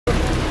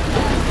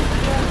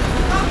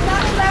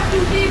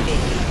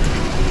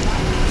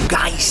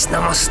guys,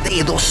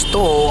 namaste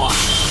dosto.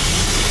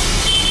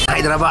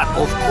 Hyderabad,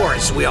 of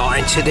course we are,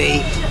 and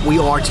today we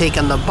are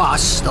taking the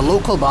bus, the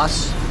local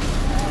bus,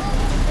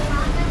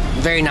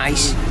 very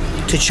nice,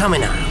 to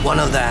CHARMINAR, one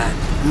of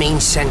the main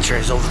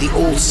centers of the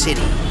old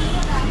city.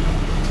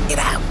 Get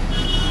out.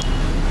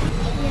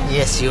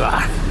 Yes, you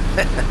are.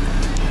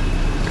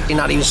 You're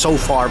not even so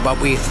far, but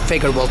we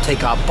figured we'll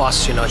take a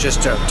bus, you know,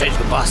 just to take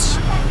the bus,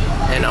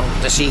 you know,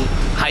 to see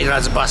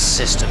Hyderabad's bus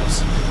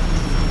systems.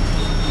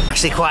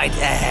 Actually quite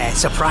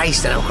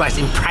surprised and I'm quite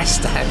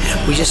impressed.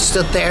 We just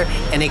stood there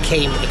and it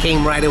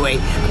came right away.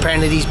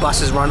 Apparently these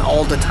buses run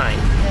all the time.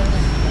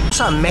 It's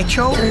a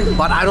metro,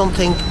 but I don't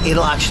think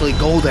it'll actually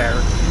go there.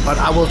 But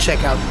I will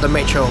check out the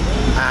metro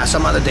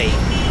some other day.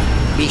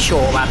 Be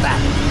sure about that.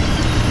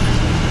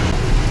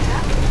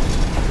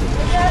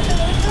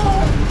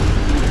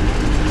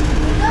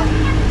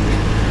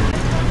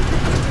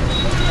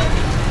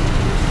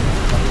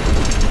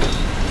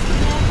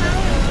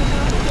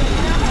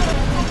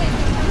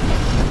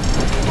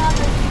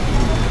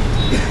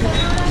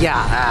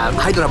 Yeah,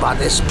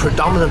 Hyderabad is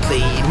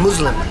predominantly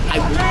Muslim.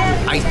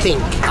 I think.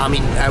 I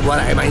mean,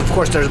 of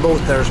course, there's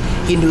both. There's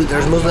Hindu,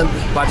 there's Muslim,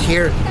 but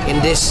here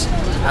in this,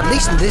 at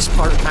least in this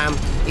part of town,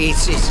 I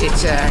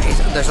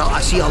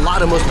see a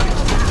lot of Muslims.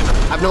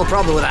 I have no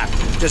problem with that.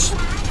 Just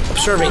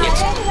observing it.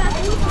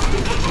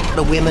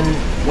 The women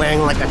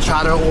wearing like a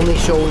chadar, only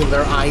showing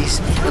their eyes,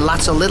 and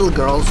lots of little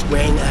girls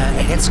wearing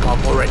a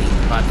headscarf already.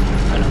 But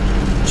I don't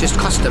know, just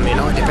custom, you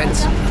know. It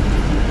depends.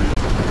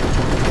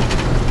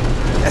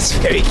 That's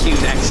very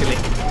cute, actually.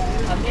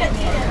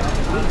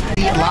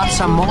 Lots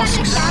of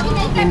mosques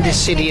in this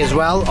city as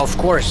well. Of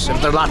course,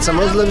 if there are lots of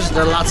Muslims,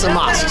 there are lots of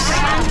mosques.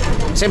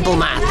 Simple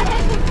math.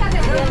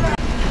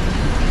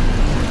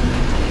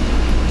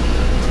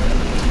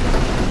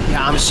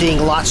 Yeah, I'm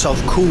seeing lots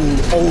of cool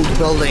old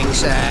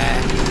buildings.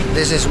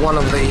 This is one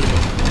of the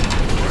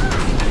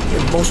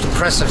most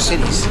impressive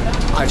cities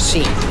I've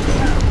seen.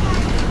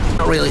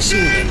 Not really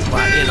seen it,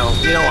 but you know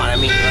what I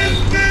mean, right?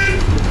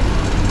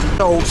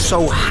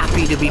 So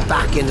happy to be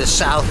back in the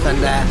south,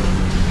 and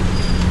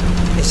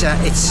it's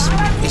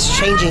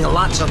changing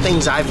lots of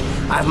things. I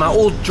have my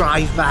old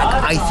drive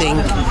back. I think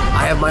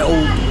I have my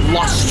old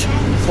lust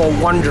for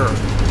wonder.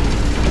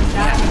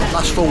 Yeah,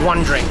 lust for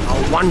wandering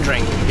or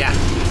wandering. Yeah.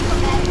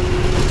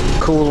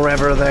 Cool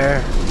river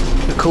there.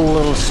 A cool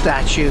little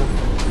statue.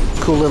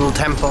 Cool little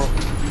temple.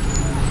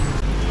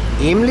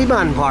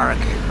 Imliban Park.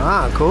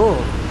 Ah, cool.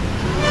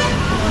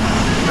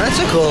 That's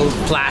a cool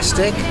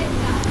plastic.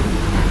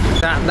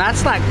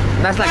 That's like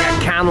a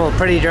camel,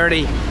 pretty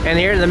dirty. And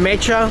here the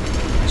metro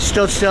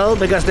stood still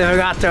because they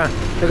forgot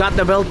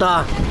to build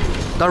the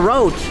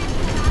road,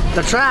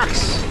 the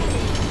tracks.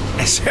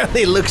 It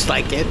certainly looks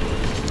like it.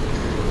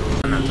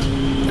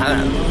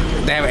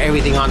 They have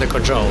everything under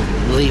control,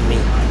 believe me.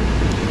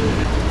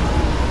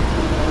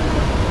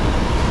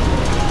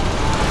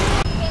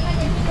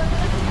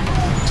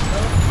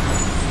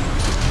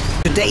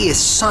 Today is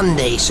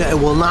Sunday, so it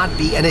will not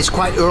be, and it's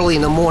quite early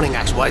in the morning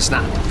actually. Well, it's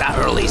not that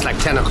early, it's like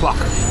 10 o'clock.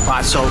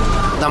 But so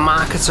the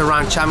markets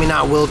around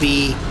CHARMINAR will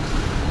be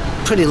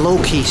pretty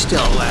low-key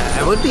still.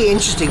 It would be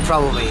interesting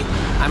probably.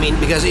 I mean,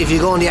 because if you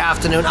go in the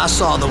afternoon, I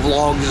saw the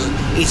vlogs,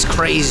 it's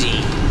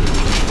crazy.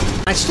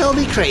 I'd still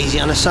be crazy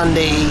on a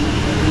Sunday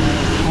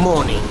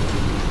morning.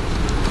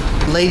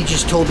 The lady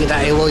just told me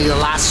that it will be the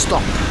last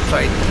stop.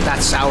 Sorry,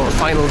 that's our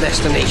final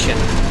destination.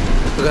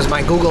 Because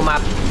my Google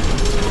map,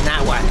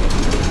 now what?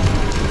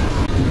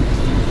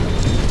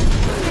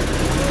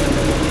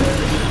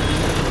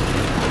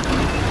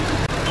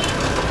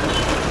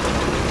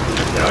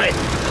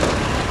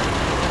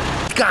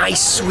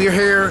 Guys, we're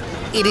here.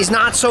 It is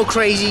not so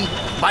crazy,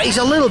 but it's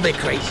a little bit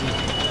crazy.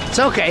 It's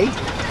okay,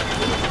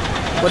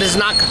 but it's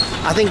not.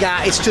 I think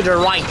it's to the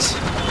right.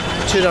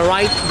 To the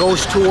right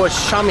goes towards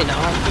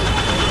CHARMINAR.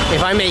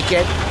 If I make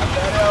it.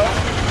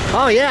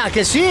 Oh yeah, I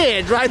can see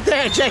it right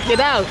there. Check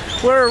it out.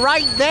 We're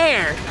right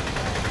there.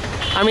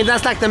 I mean,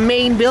 that's like the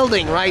main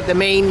building, right? The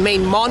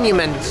main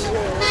monument.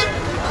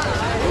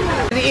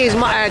 It is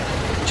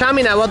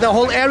CHARMINAR. Well, the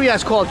whole area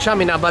is called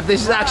CHARMINAR, but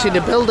this is actually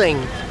the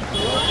building.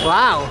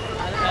 Wow.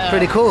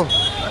 Pretty cool.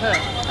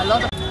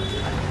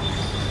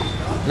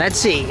 Let's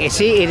see. You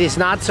see, it is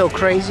not so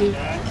crazy.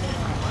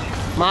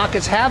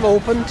 Markets have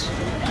opened,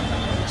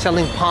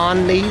 selling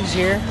palm leaves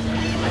here,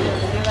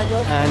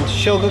 and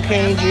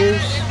sugarcane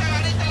juice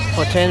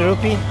for 10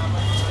 rupee.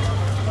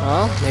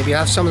 Oh, maybe I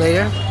have some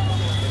later.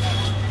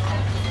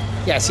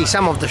 Yeah, see,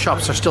 some of the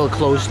shops are still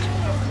closed.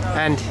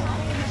 And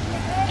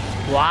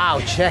wow,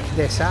 check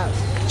this out.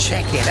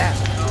 Check it out.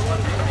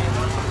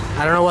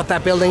 I don't know what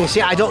that building is.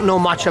 See, I don't know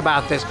much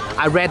about this.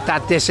 I read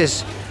that this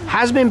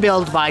has been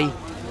built by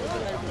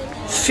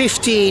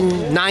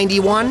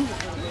 1591.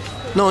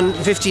 No,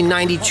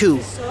 1592.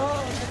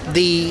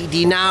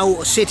 The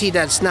now city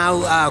that's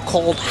now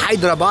called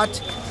Hyderabad,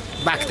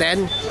 back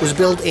then was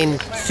built in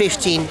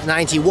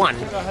 1591,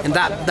 and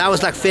that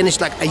was like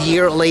finished like a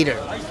year later.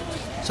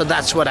 So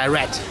that's what I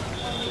read.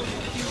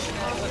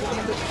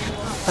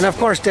 And of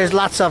course, there's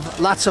lots of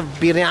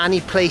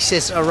biryani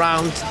places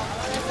around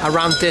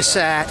around this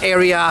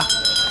area,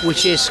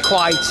 which is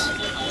quite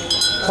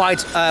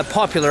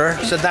popular.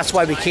 So that's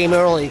why we came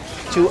early,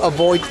 to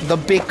avoid the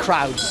big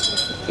crowds.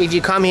 If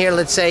you come here,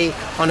 let's say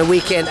on a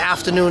weekend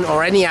afternoon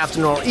or any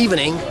afternoon or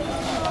evening,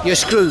 you're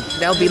screwed.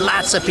 There'll be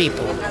lots of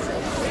people.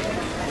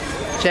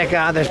 Check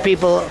out, there's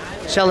people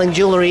selling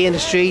jewelry in the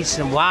streets,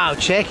 and wow,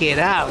 check it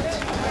out.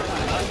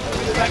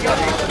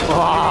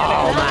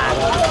 Oh man,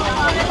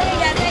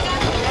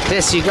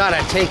 this, you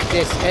gotta take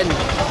this in.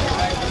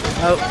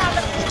 Oh,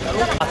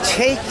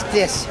 take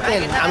this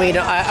in. I mean,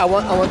 I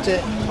want you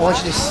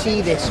to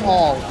see this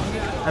all.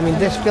 I mean,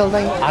 this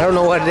building, I don't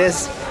know what it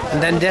is,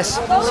 and then this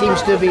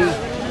seems to be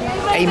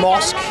a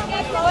mosque,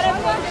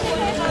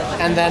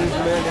 and then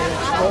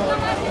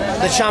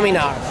the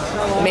CHARMINAR,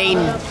 main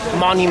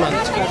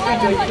monument.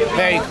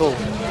 Very cool.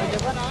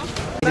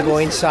 To go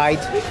inside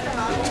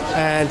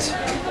and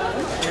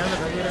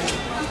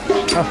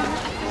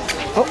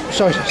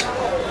sorry.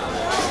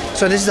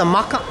 So this is the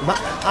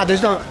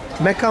there's no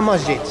Mecca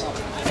Masjid,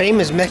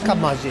 famous Mecca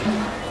Masjid.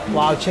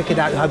 Wow, check it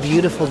out, how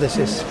beautiful this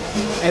is.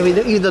 And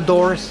with the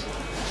doors.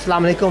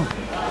 Assalamu alaikum.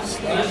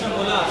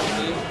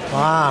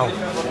 Wow.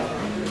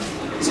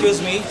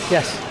 Excuse me.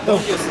 Yes.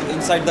 Don't use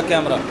inside the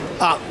camera.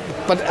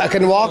 But I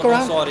can walk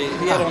around? Sorry,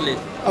 here only.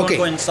 Okay. Don't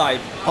go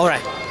inside. All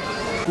right.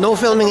 No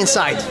filming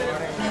inside.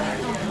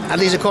 At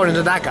least according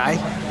to that guy.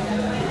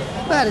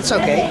 But it's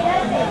okay.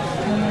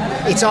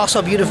 It's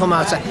also beautiful from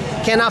outside.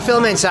 Cannot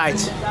film inside.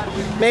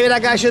 Maybe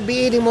that guy should be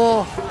eating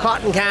more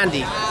cotton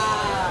candy.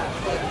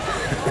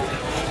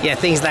 Yeah,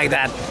 things like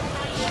that.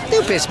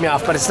 Do piss me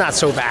off, but it's not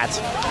so bad.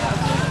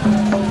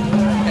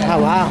 Oh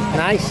wow,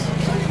 nice.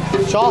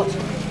 Salt.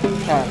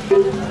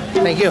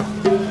 Thank you.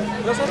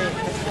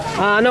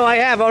 No, I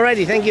have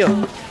already. Thank you.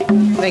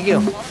 Thank you.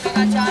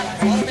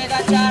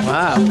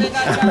 Wow.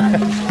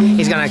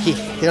 He's gonna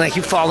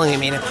keep following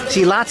me.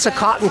 See, lots of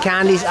cotton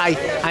candies.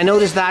 I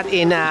noticed that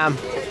in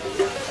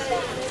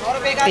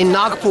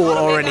Nagpur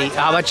already.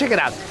 But check it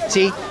out.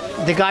 See,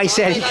 the guy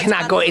said you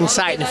cannot go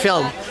inside and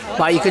film,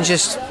 but you can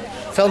just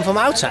film from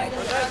outside,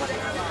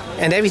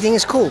 and everything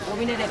is cool.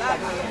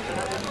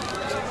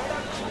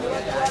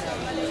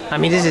 I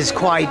mean, this is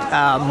quite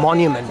a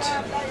monument.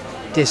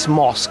 This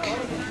mosque,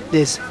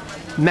 this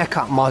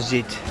Mecca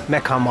Masjid,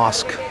 Mecca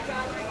Mosque.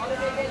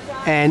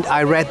 And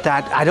I read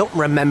that, I don't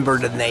remember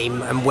the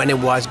name and when it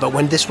was, but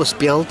when this was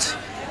built,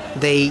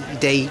 they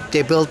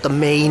built the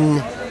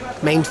main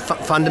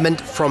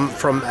fundament from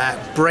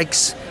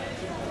bricks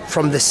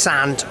from the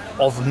sand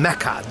of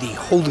Mecca, the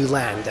Holy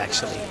Land,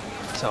 actually.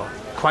 So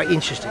quite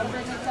interesting,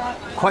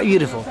 quite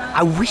beautiful.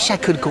 I wish I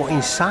could go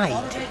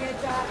inside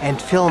and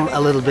film a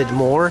little bit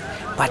more,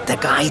 but the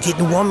guy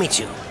didn't want me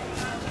to.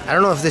 I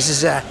don't know if this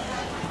is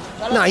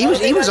no,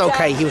 he was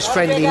okay. He was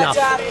friendly enough,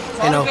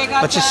 you know.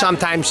 But just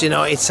sometimes, you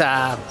know, it's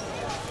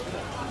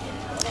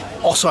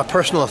also a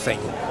personal thing.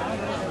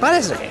 But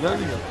it's okay.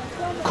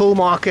 Cool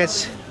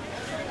markets.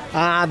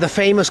 The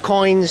famous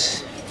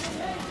coins.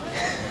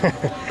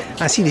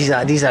 I see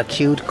these are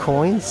cute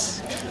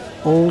coins,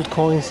 old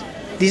coins.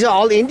 These are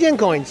all Indian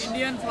coins.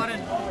 Indian, foreign.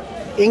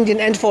 Indian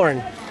and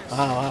foreign.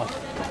 Wow, wow.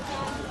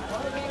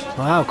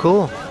 Wow,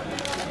 cool.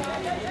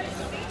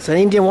 It's an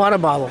Indian water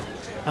bottle.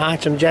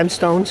 Some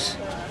gemstones,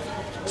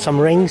 some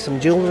rings, some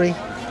jewelry.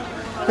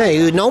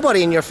 Hey,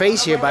 nobody in your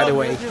face here, by the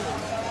way.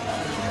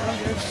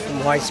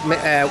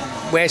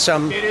 Wear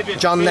some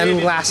John Lennon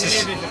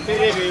glasses.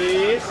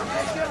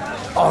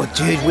 Oh,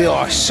 dude, we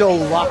are so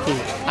lucky.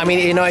 I mean,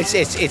 you know,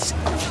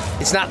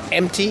 it's not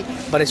empty,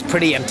 but it's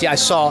pretty empty. I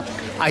saw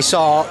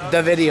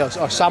the videos,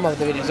 or some of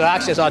the videos. Or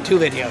actually, I saw 2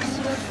 videos.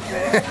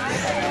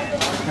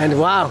 And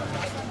wow.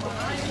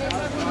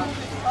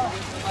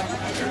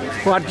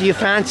 What, do you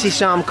fancy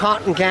some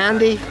cotton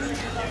candy?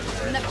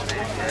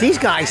 These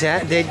guys,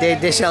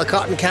 they sell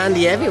cotton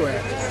candy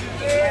everywhere.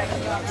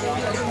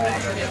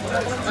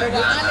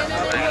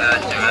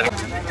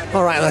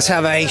 All right, let's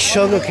have a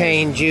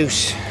sugarcane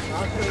juice.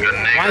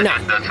 Why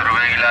not?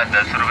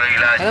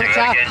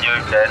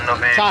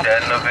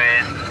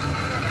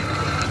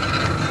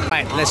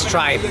 Right, let's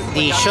try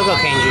the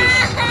sugarcane juice.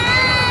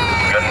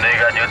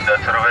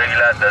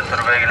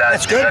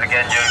 That's good. I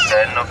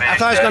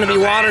thought it was going to be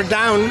watered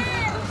down,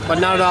 but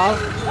not at all.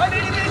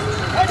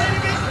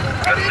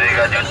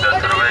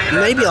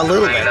 Maybe a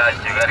little bit,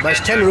 but it's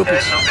 10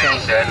 rupees.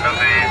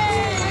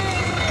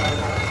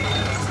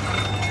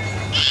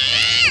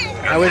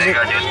 How is it?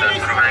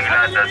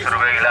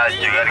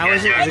 How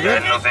is it? Is it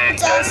good?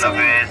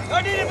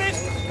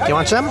 Do you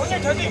want some?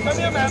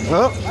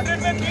 Oh.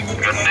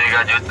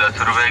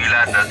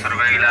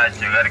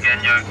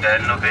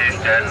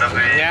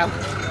 Yeah.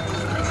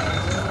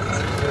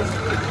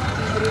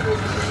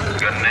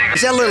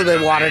 It's a little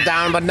bit watered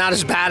down, but not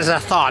as bad as I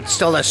thought.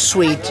 Still a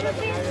sweet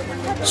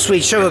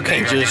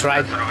sugarcane juice,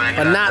 right?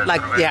 But not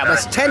like, yeah, but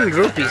it's 10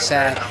 rupees,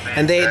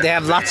 and they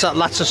have lots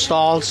of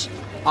stalls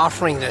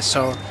offering this,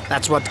 so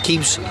that's what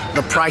keeps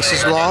the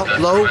prices low,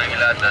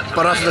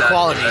 but also the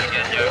quality.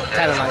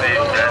 Kind of like,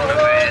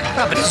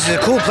 yeah, but this is a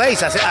cool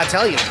place, I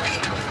tell you.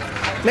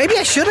 Maybe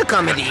I should have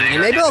come in the evening.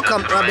 Maybe I'll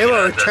come. Maybe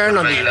I'll return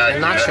on the evening. I'm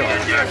not sure. Oh,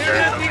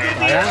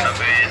 yeah?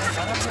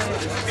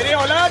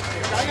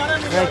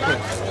 Very cool.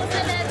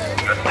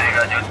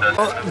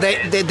 Oh,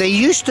 they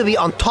used to be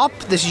on top.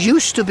 This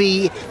used to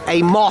be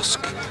a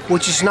mosque,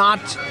 which is not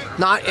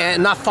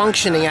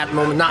functioning at the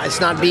moment. It's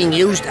not being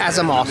used as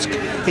a mosque.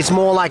 It's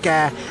more like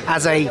a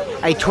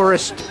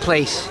tourist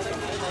place.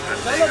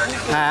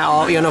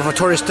 Or, you know, for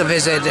tourists to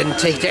visit and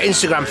take their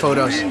Instagram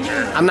photos.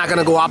 I'm not going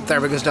to go up there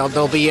because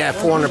there'll be a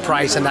foreigner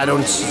price, and I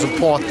don't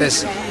support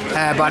this.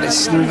 But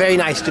it's very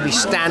nice to be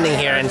standing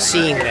here and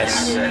seeing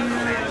this.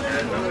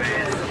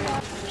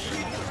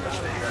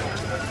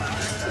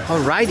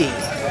 Alrighty.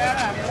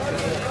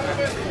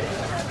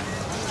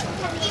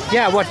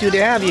 Yeah, what do they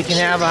have? You can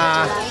have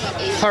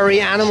furry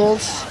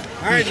animals.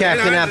 You can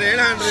have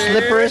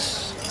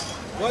slippers.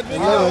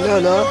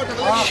 No.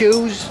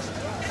 Shoes.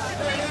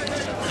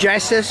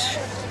 Dresses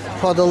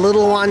for the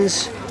little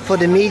ones, for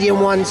the medium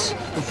ones,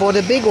 and for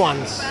the big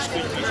ones.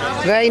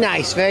 Very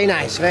nice, very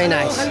nice, very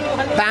nice.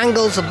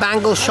 Bangles, a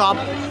bangle shop.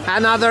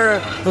 Another,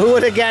 who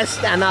would have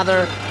guessed,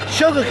 another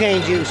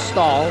sugarcane juice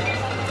stall.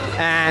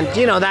 And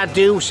you know, that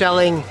dude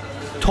selling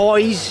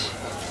toys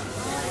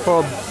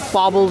for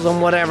baubles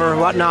and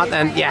whatnot.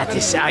 And yeah,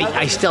 this,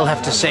 I still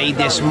have to say,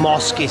 this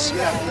mosque is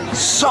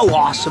so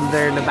awesome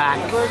there in the back.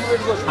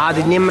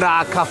 The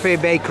Nimra Cafe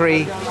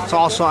Bakery, it's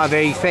also a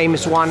very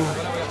famous one.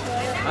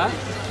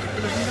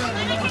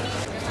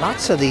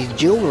 Lots of these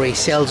jewelry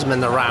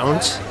salesmen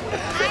around.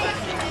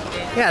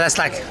 Yeah, that's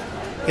like,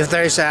 if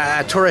there's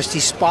a touristy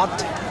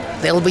spot,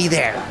 they'll be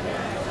there.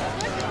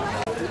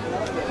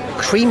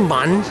 Cream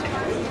bun.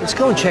 Let's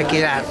go and check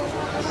it out,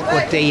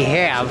 what they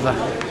have.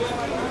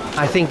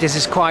 I think this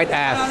is quite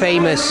a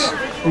famous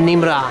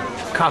Nimra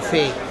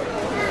Cafe.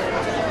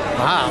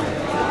 Wow.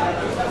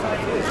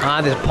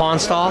 There's a pawn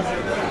stall.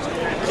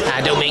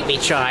 Don't make me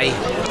try.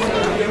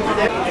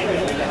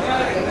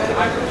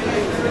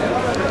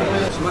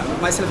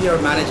 Myself, your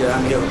manager,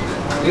 I'm here.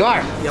 You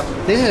are? Yep.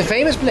 This is a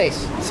famous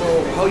place. So,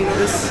 how you know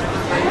this?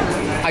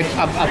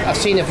 I've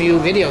seen a few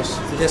videos.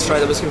 So just try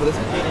the biscuit for this.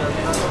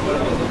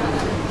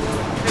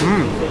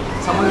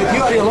 Someone with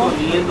you or you alone?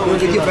 You're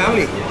with your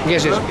family?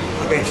 Yes.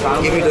 Okay,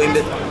 give me the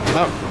index.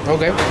 Oh,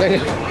 okay. Thank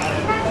you.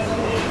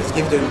 Just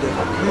give the index.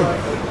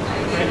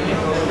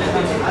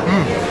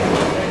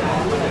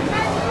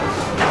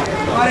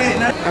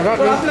 I got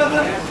this.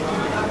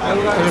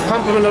 As a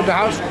compliment of the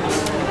house.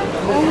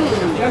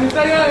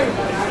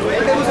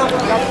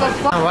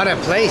 Oh, what a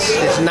place.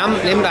 It's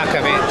Nimra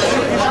Cafe.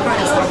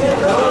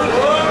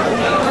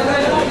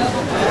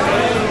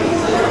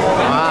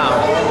 Wow.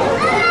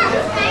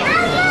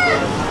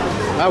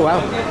 Oh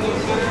wow.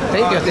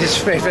 Thank you.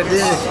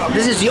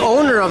 This is the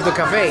owner of the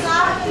cafe.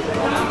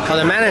 Or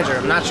the manager.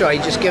 I'm not sure. He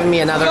just given me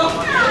another.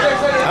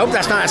 I hope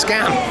that's not a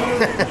scam.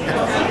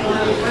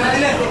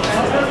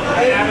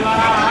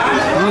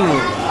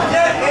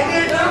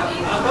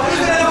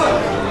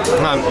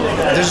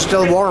 This is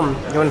still warm.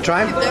 You want to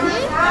try?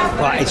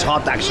 Well, it's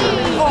hot actually.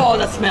 Oh,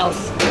 that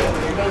smells.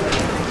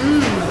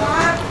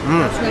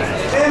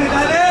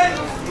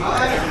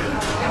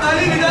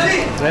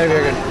 Very,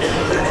 very good.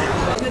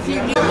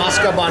 The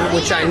mascarpone,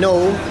 which I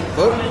know.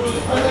 Oh.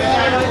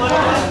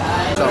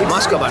 So,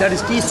 mascarpone. That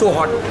is tea so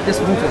hot.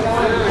 Just move it.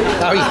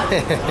 Oh, yeah.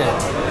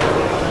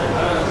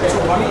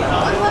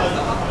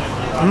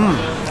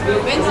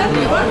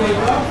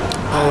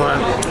 Oh, man.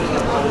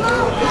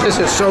 This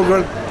is so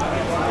good.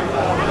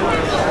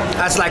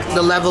 That's like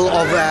the level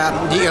of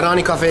the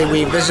Irani cafe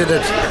we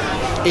visited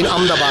in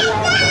Ahmedabad.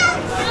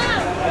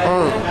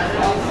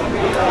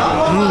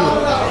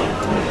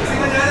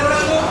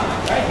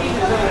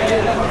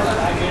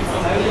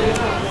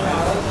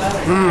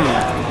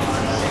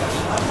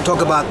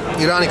 Talk about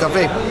Irani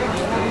cafe.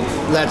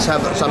 Let's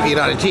have some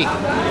Irani tea.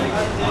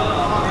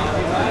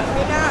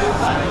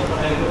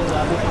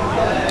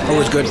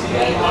 Always good.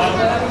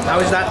 How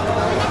is that?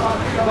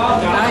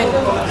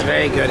 It's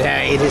very good.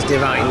 Hey, it is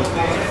divine.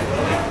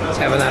 Let's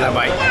have another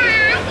bite.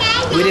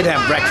 We did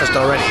have breakfast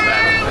already,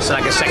 but it's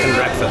like a second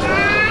breakfast.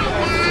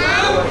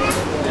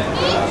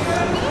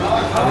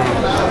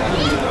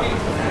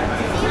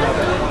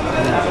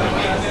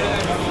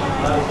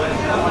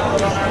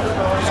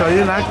 So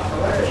you like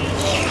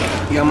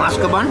your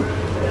mascarpone?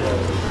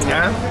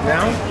 Yeah?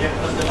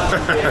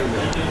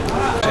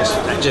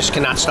 I just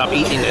cannot stop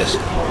eating this.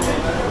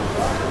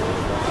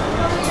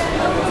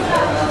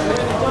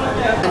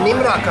 The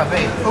Nimra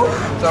Cafe. Oh,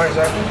 sorry.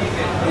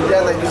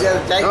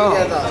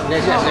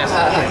 Yes.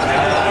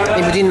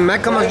 In between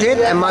Mecca Masjid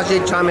and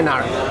Masjid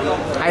CHARMINAR,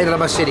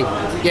 Hyderabad city.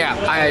 Yeah,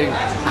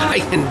 I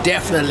can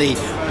definitely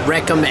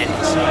recommend.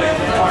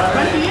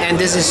 And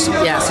this is,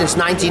 yeah, since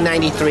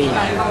 1993.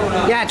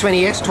 Yeah, 20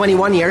 years,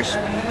 21 years.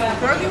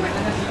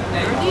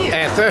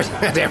 30,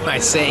 there am I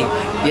saying,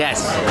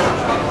 yes.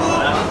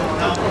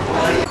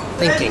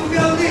 Thinking.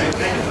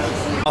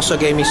 Also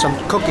gave me some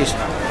cookies.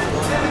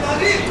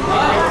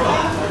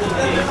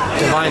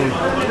 Divine.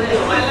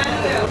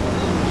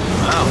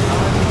 Wow.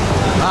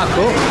 Ah,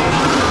 cool.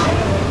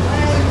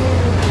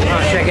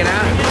 Oh, check it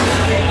out.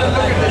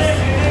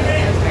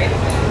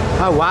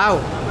 Oh wow.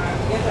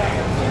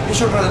 You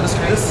should try the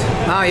biscuit. This.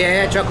 Oh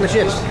yeah, chocolate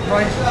chips.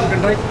 Try. You can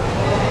try.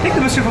 Take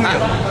the biscuit from here.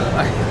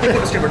 Take the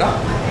biscuit, brother.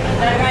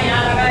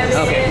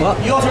 Okay. Well,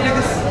 You also take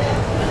this.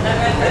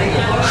 Very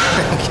good.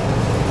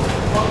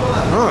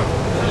 oh,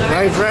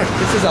 very fresh.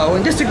 This is our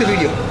one. Just take the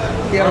video.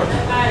 Yeah.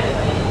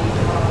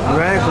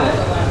 Very cool.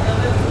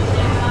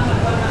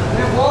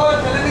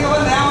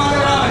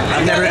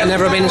 I've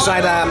never been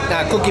inside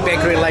a cookie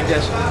bakery like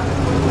this.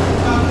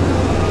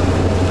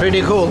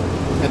 Pretty cool.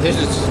 And this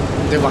is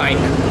divine.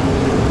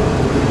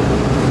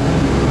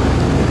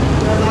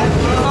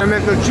 I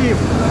met the chief.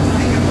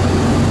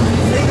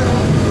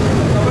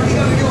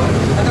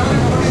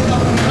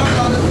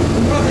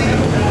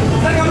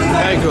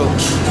 Very cool.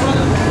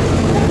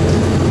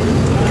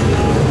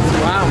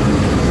 Wow.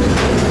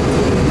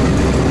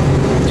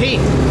 Tea.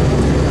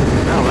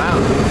 Oh wow.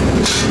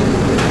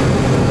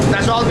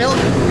 That's all milk?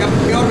 Yep,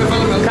 pure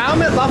buffalo milk. Cow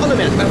milk, buffalo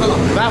milk.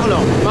 Buffalo.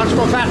 Much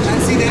more fat.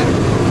 And see there?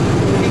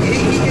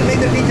 He can make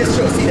the tea just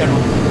show. See that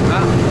one?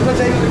 Huh?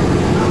 See.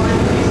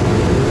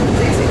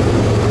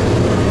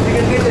 You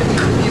can get the tea.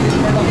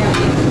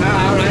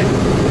 Alright.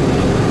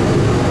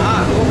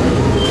 Ah, cool.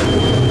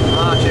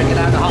 Ah, check it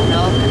out, the hot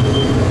milk.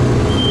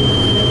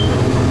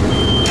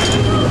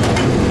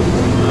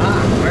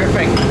 Ah,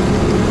 perfect.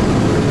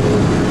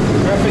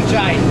 Perfect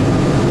chai.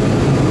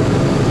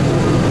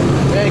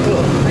 Very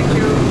cool. Thank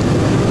you.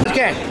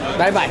 Okay,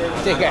 bye-bye.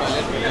 Take care.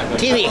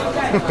 TV.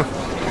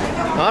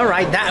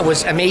 Alright, that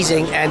was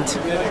amazing, and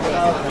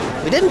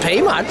we didn't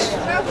pay much.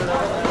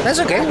 That's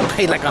okay. We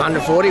paid like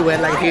 140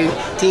 with like a few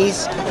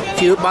teas, a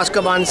few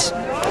muscovons,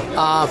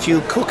 a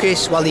few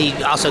cookies. Well, he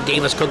also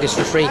gave us cookies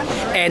for free,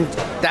 and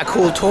that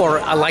cool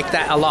tour. I like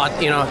that a lot.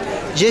 You know,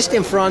 just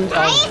in front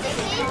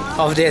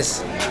of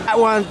this. That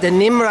one, the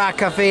Nimra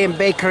Cafe and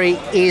Bakery,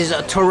 is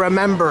to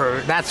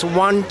remember. That's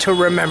one to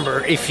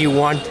remember if you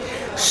want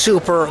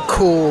super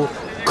cool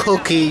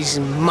cookies,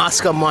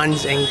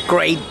 muscovons, and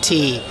great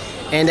tea,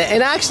 and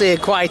actually a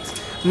quite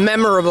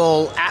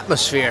memorable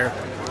atmosphere.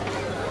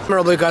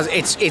 Memorable because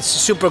it's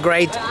super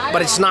great,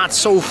 but it's not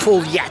so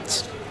full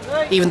yet.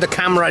 Even the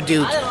camera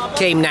dude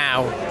came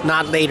now,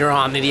 not later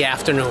on in the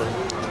afternoon.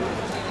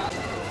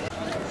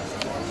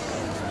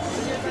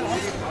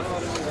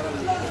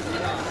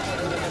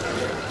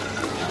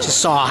 Just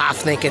saw a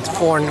half-naked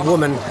foreign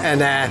woman,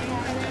 and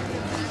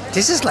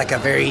this is like a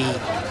very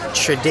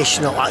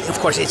traditional. Of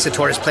course, it's a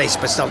tourist place,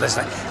 but still, there's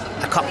like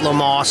a couple of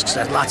mosques,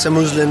 there's lots of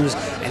Muslims,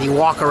 and you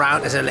walk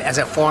around as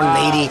a foreign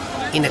lady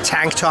in a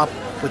tank top,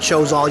 which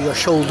shows all your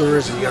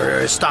shoulders and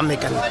your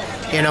stomach, and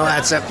you know,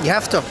 you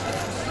have to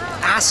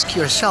ask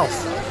yourself,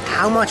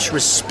 how much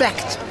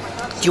respect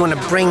do you want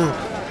to bring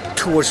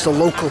towards the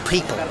local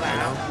people? You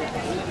know,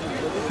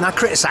 not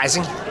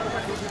criticizing,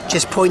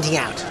 just pointing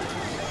out.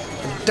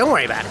 Don't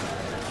worry about it.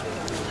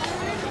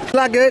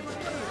 Not good.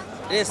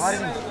 Yes.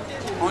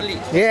 Only.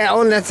 Yeah,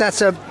 only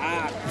that's a.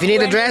 If you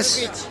need a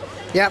dress,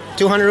 yep,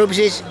 200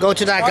 rupees. Go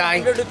to that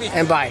guy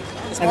and buy.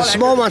 And the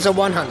small ones are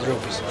 100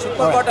 rupees. Super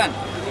cotton.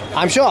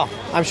 I'm sure.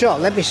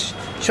 Let me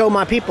show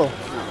my people.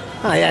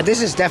 Oh yeah,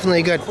 this is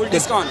definitely good. Full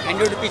discount.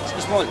 100 rupees.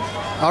 Small.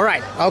 All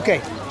right.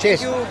 Okay.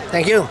 Cheers.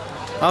 Thank you.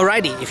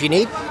 Alrighty. If you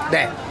need,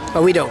 there.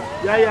 But we don't.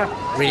 Yeah.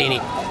 Really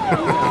need.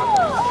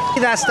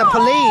 That's the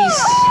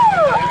police.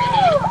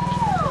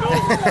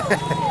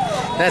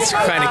 That's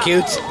kind of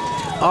cute.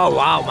 Oh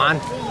wow, man.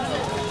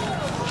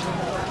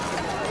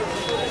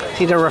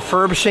 See, they're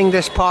refurbishing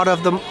this part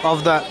of the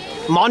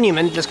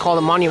monument. Just call it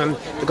a monument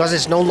because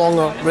it's no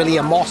longer really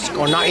a mosque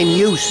or not in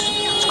use.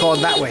 It's called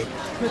that way.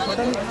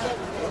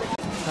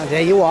 Oh,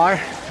 there you are.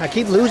 I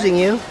keep losing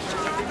you.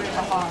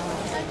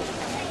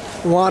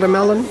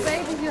 Watermelon.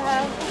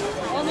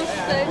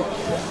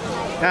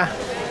 Yeah.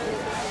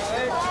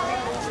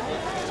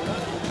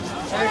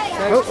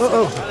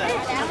 Oh.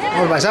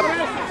 What's up?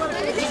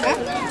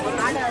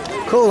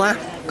 Cool, huh?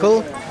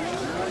 Cool.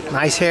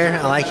 Nice hair.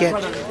 I like it.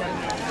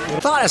 I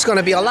thought it's going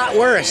to be a lot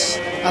worse.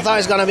 I thought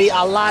it's going to be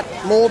a lot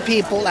more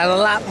people and a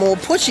lot more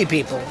pushy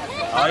people.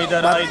 But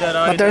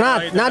they're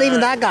not. Not even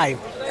that guy.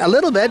 A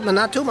little bit, but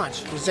not too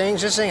much. He's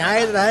just saying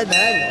hi.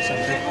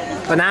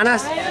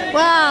 Bananas?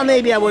 Well,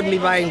 maybe I wouldn't be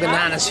buying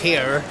bananas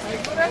here.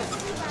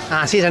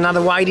 See, there's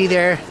another whitey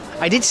there.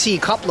 I did see a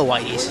couple of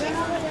whiteys,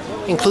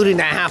 including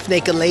that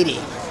half-naked lady.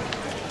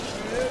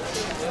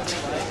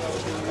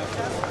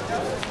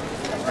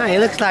 Oh, he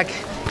looks like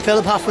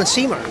Philip Hoffman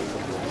Seymour.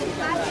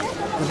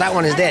 But that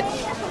one is dead.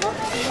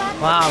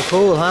 Wow,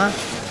 cool, huh?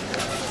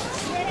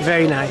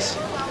 Very nice.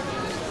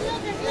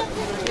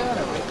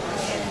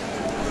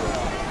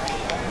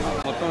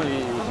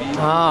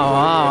 Oh,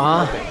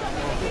 wow, huh?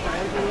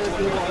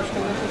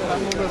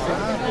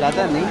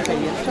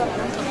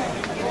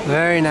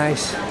 Very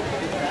nice.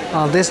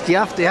 Oh, this you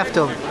have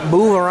to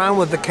move around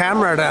with the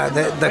camera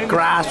to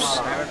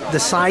grasp the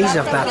size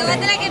of that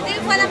thing.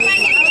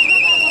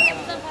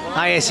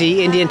 I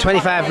see, Indian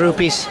 25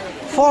 rupees,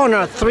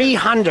 foreigner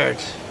 300.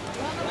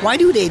 Why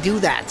do they do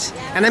that?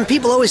 And then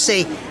people always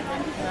say,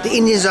 the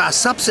Indians are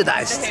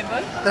subsidized.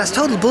 But that's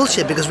total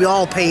bullshit because we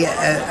all pay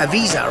a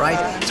visa,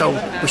 right? So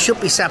we should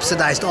be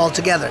subsidized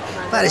altogether.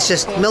 But it's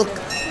just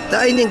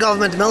the Indian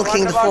government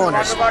milking the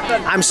foreigners.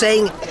 I'm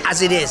saying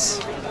as it is,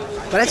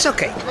 but it's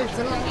okay.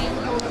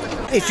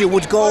 If you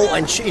would go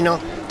and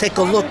take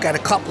a look at a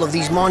couple of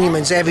these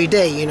monuments every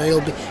day, you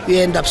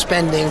end up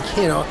spending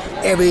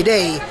every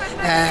day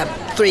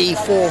 300,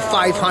 400,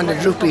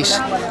 500 rupees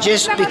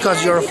just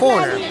because you're a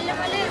foreigner.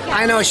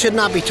 I know I should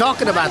not be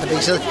talking about it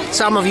because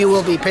some of you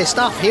will be pissed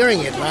off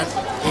hearing it, but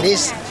it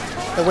is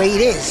the way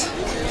it is.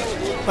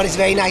 But it's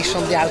very nice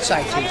from the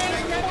outside too.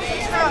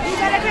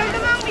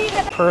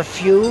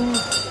 Perfume,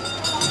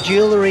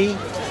 jewelry,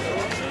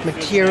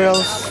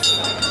 materials,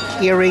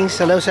 earrings.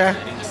 Hello, sir.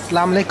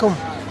 Assalamu alaikum.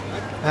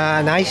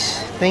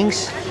 Nice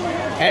things.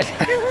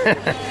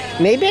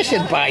 Maybe I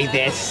should buy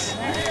this.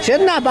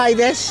 Shouldn't I buy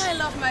this? I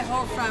love my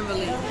whole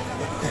family.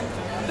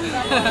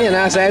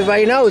 So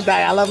everybody knows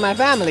that I love my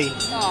family.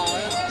 Oh.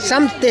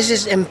 This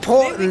is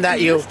important that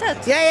you.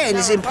 Yeah, and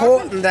it's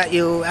important that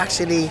you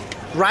actually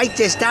write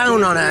this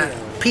down on a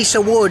piece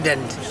of wood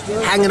and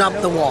hang it up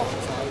the wall.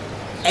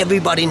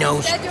 Everybody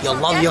knows you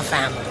love your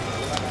family.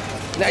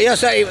 Now, you're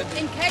sorry,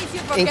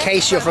 in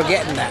case you're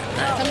forgetting that.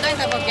 Sometimes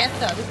I forget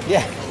that.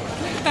 Yeah.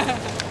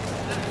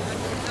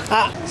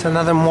 It's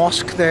another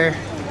mosque there.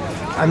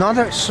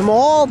 Another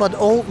small but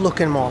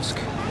old-looking mosque.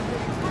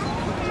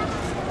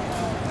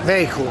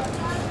 Very cool.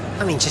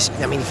 I mean, if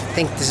you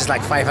think this is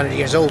like 500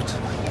 years old,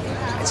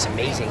 it's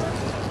amazing.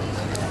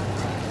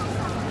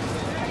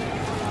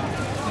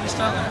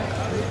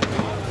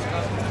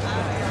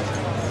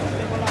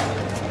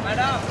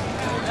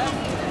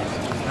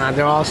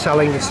 They're all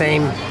selling the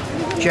same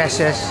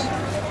dresses.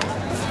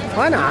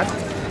 Why not?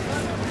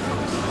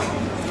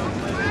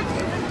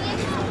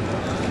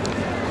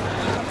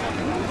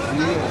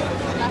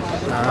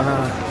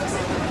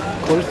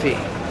 Kulfi.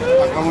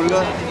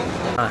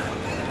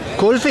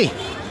 Kulfi.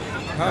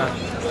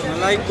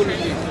 Malai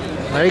kulfi.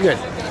 Very good.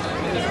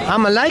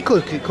 Malai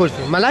kulfi.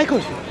 Malai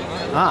kulfi.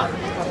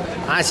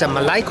 It's a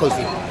Malai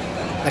kulfi.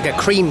 Like a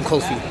cream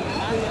kulfi.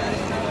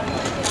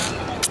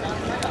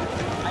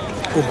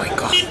 Oh my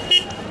god.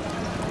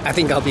 I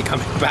think I'll be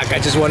coming back. I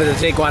just wanted to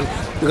take one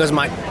because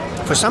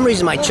for some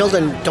reason my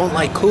children don't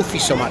like kulfi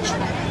so much.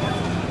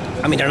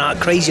 I mean, they're not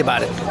crazy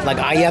about it like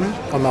I am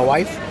or my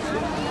wife.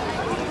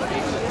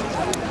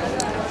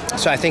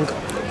 So I think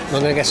we're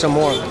gonna get some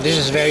more. This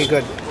is very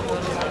good.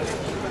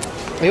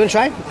 You wanna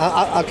try?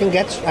 I can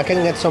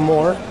get some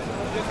more.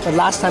 But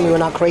last time you were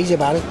not crazy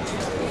about it.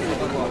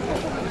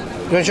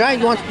 You wanna try?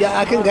 Yeah,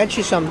 I can get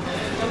you some.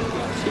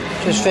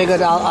 Just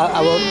figured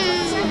I will.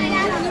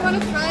 You want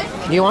to try?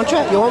 You want to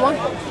try? You want one?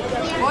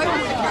 Boy,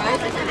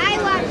 want to try? I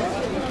want.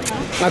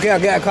 Okay, I'll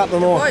get a couple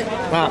more. Boy.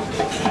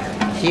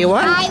 Do you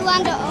want? I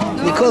want to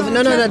open.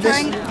 No.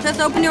 Just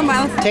open your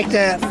mouth. Take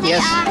the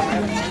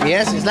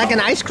yes. It's like an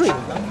ice cream.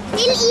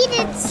 He'll eat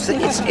it.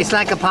 It's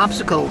like a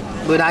popsicle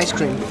with ice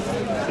cream.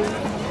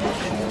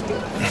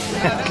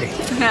 Okay.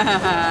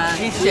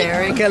 He's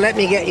sharing. Okay, let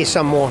me get you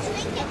some more.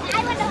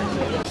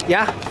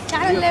 Yeah.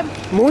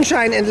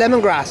 Moonshine and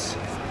lemongrass.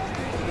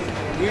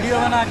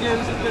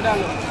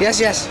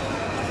 Yes.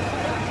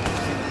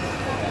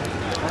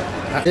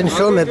 I didn't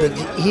film it, but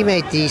he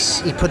made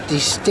these. He put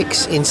these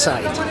sticks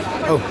inside.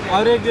 Oh.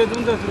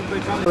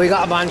 We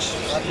got a bunch.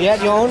 You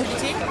had your own?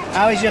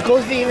 How is your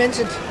kulfi,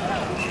 Vincent?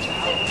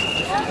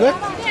 Good?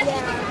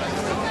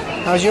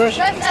 How's yours?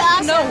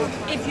 No,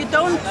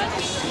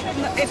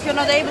 if you're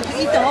not able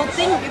to eat the whole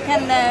thing, you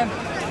can.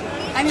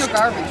 I'm your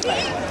garbage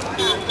bag.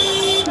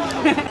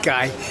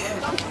 Guy.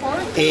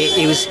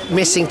 He was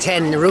missing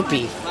 10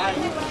 rupee.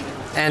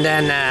 And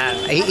then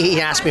he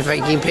asked me if I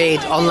can pay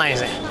it online. I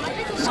said,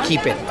 just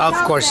keep it. Of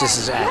course, this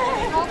is.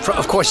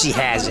 Of course, he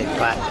has it,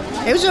 but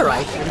it was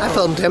alright. I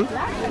filmed him.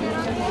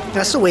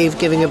 That's the way of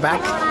giving it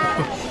back.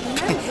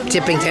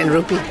 Tipping 10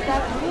 rupee.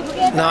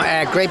 No,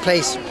 great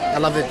place. I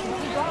love it.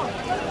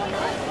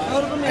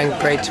 And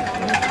great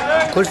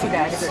kulfi.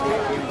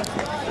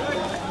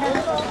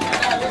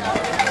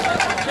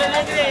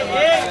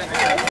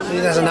 See,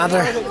 there's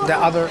another. The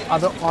other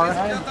arm.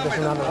 There's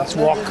another. Let's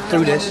walk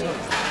through this.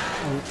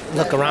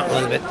 Look around a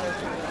little bit.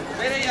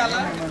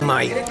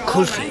 My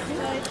kulfi.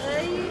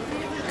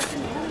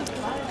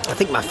 I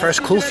think my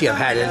first kulfi I've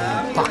had in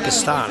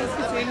Pakistan.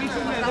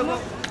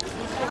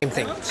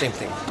 Same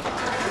thing.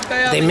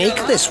 They make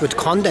this with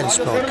condensed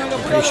milk,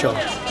 I'm pretty sure.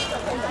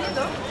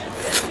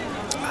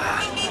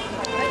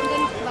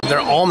 There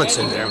are almonds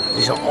in there.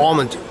 These are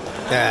almond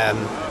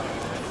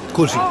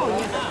kulfi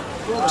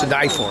to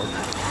die for.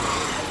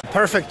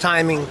 Perfect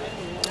timing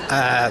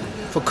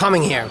for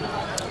coming here.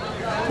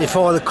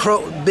 Before the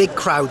big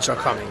crowds are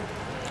coming.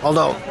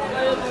 Although,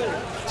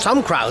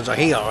 some crowds are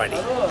here already.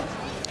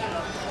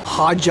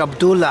 Haj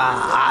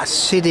Abdullah, a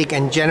Siddiq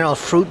and general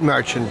fruit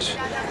merchant,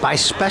 by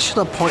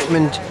special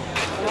appointment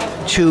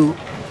to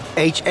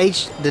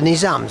HH the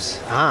Nizams.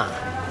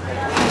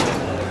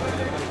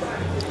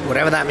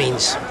 Whatever that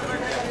means.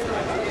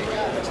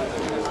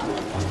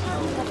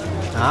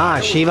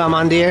 Shiva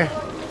Mandir,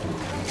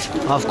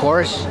 of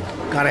course.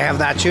 Gotta have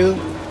that too,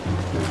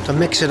 to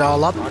mix it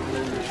all up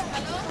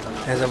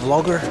as a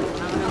vlogger.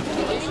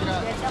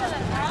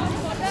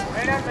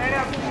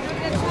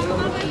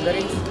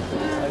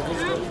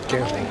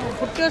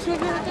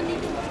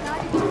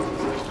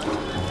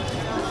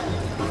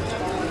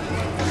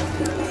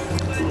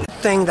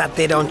 Thing that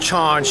they don't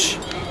charge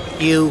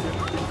you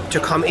to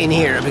come in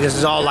here, because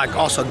it's all like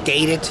also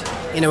gated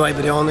in a way,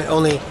 but they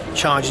only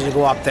charge you to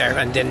go up there,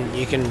 and then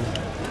you can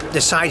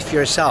decide for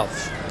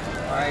yourself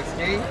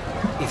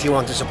if you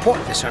want to support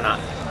this or not.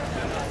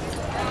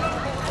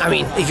 I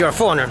mean, if you're a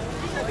foreigner,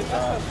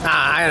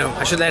 I don't know,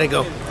 I should let it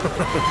go.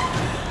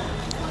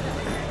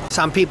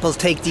 Some people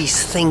take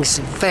these things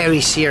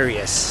very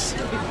serious,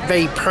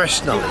 very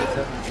personally.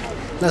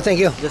 No, thank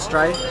you. Just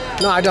try.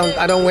 No, I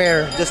don't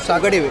wear. Just try.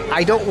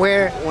 I don't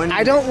wear.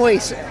 I don't wear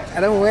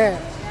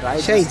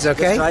shades.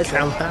 Okay. Just try,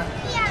 come on.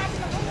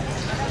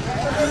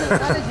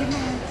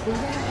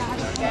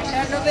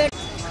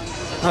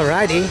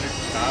 Alrighty.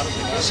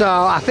 So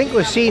I think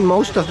we've seen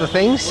most of the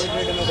things.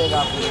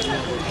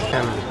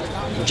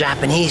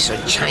 Japanese or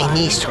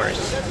Chinese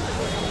tourists.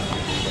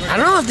 I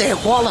don't know if they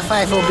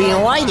qualify for being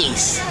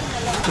whiteys.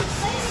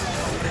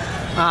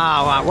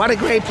 Oh, wow. What a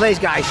great place,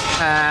 guys.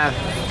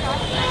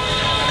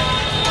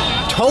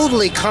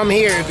 Totally come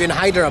here if you're in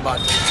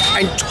Hyderabad,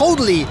 and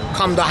totally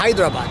come to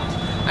Hyderabad.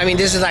 I mean,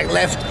 this is like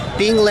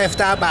being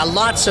left out by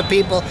lots of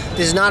people.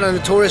 This is not on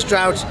the tourist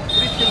route.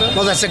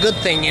 Well, that's a good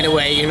thing in a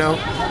way, you know,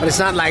 but it's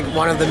not like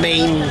one of the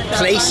main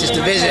places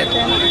to visit.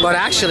 But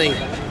actually,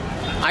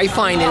 I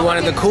find it one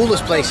of the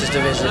coolest places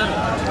to visit.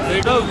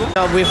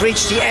 So we've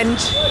reached the end.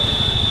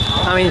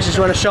 I mean, just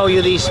want to show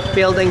you these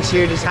buildings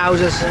here, these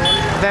houses.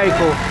 Very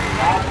cool.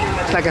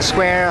 It's like a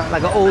square,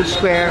 like an old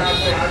square.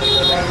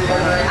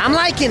 I'm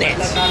liking it,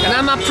 and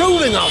I'm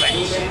approving of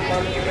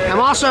it. I'm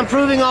also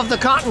approving of the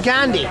cotton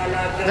candy.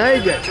 Very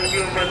good.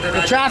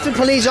 The traffic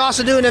police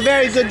also doing a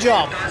very good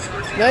job.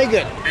 Very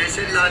good.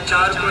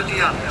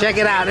 Check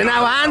it out. And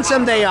how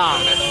handsome they are.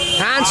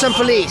 Handsome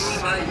police.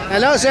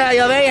 Hello, sir.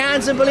 You're a very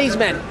handsome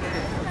policeman.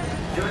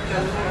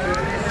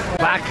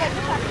 Back.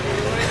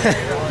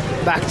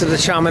 Back to the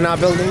CHARMINAR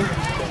building.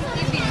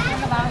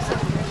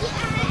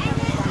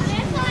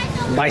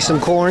 Buy some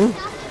corn.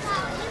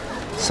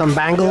 Some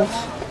bangles.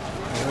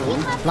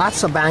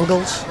 Lots of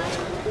bangles.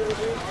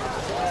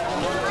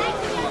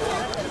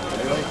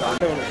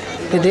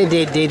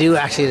 They do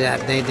actually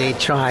that. They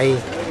try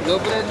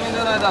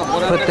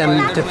put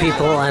them to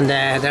people, and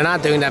they're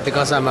not doing that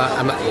because I'm a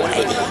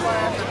whitey.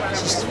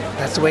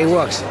 That's the way it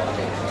works.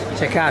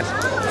 Check out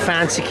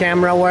fancy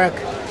camera work,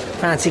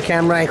 fancy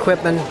camera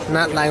equipment,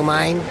 not like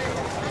mine.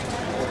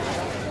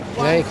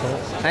 Very cool.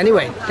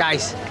 Anyway,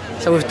 guys,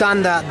 so we've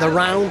done the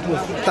round.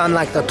 We've done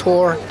like the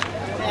tour,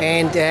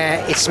 and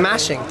it's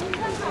smashing.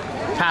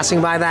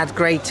 Passing by that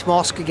great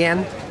mosque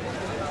again.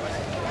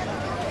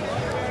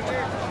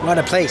 What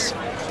a place.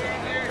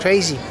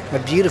 Crazy,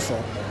 but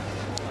beautiful.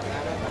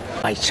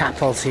 Like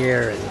chapels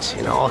here, and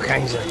you know, all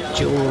kinds of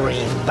jewelry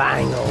and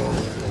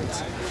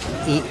bangles,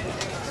 and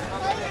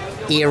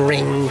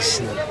earrings,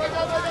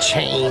 and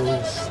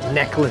chains,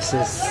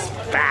 necklaces,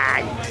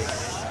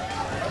 bags,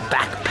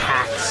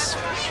 backpacks,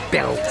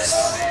 belts,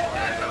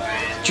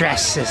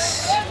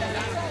 dresses,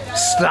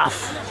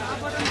 stuff,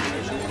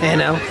 you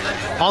know,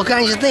 all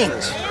kinds of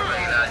things.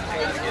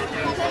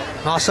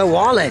 Also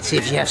wallets,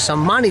 if you have some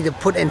money to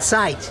put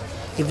inside.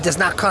 If it does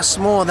not cost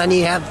more than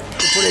you have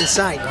to put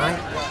inside, right?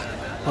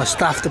 Or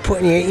stuff to put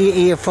in your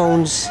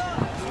earphones,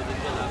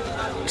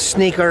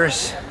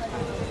 sneakers,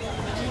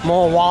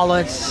 more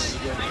wallets,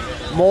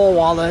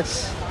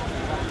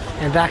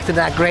 and back to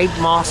that great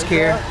mosque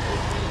here.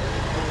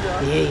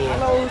 Yeah.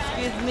 Hello,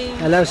 excuse me.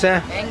 Hello,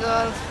 sir.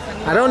 Angles.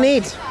 I don't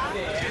need.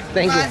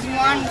 Thank you.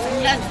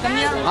 Yes, come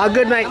here. Oh,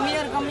 good, mate. Come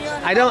here, come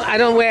here. I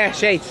don't wear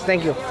shades.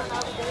 Thank you.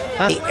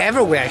 Huh? I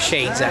ever wear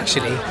shades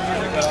actually.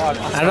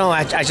 I don't know.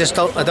 I just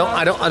don't. I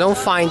don't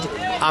find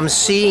I'm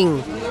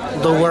seeing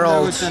the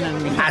world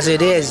as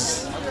it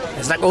is.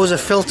 It's like always a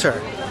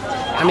filter.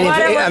 I mean,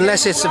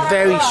 unless it's a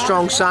very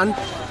strong sun.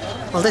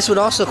 Well, this would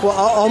also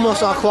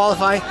almost all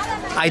qualify.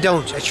 I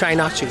don't. I try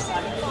not to.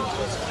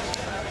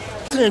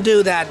 Nothing to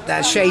do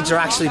that shades are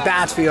actually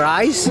bad for your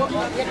eyes.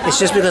 It's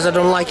just because I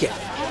don't like it.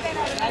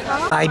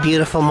 Bye,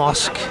 beautiful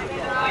mosque.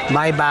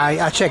 Bye bye.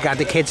 I'll check out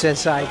the kids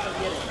inside.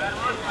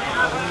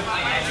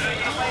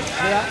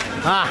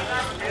 Ah,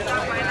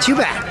 too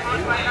bad.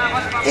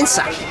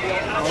 Inside.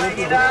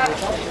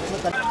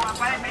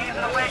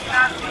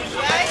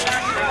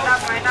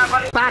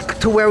 Back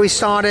to where we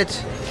started.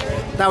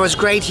 That was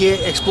great here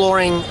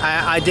exploring.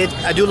 I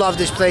do love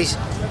this place.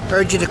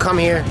 Urge you to come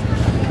here.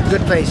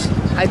 Good place.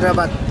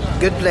 Hyderabad,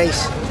 good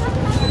place.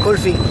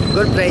 Kulfi,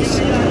 good place.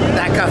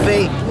 That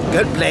cafe,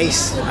 good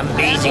place.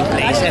 Amazing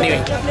place.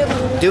 Anyway,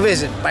 do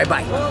visit. Bye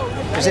bye.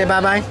 You say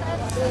bye bye.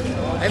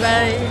 Bye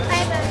bye.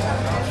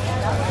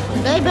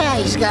 Bye bye.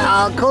 You got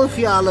all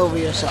Kulfi all over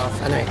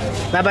yourself. Anyway,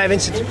 bye bye,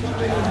 Vincent.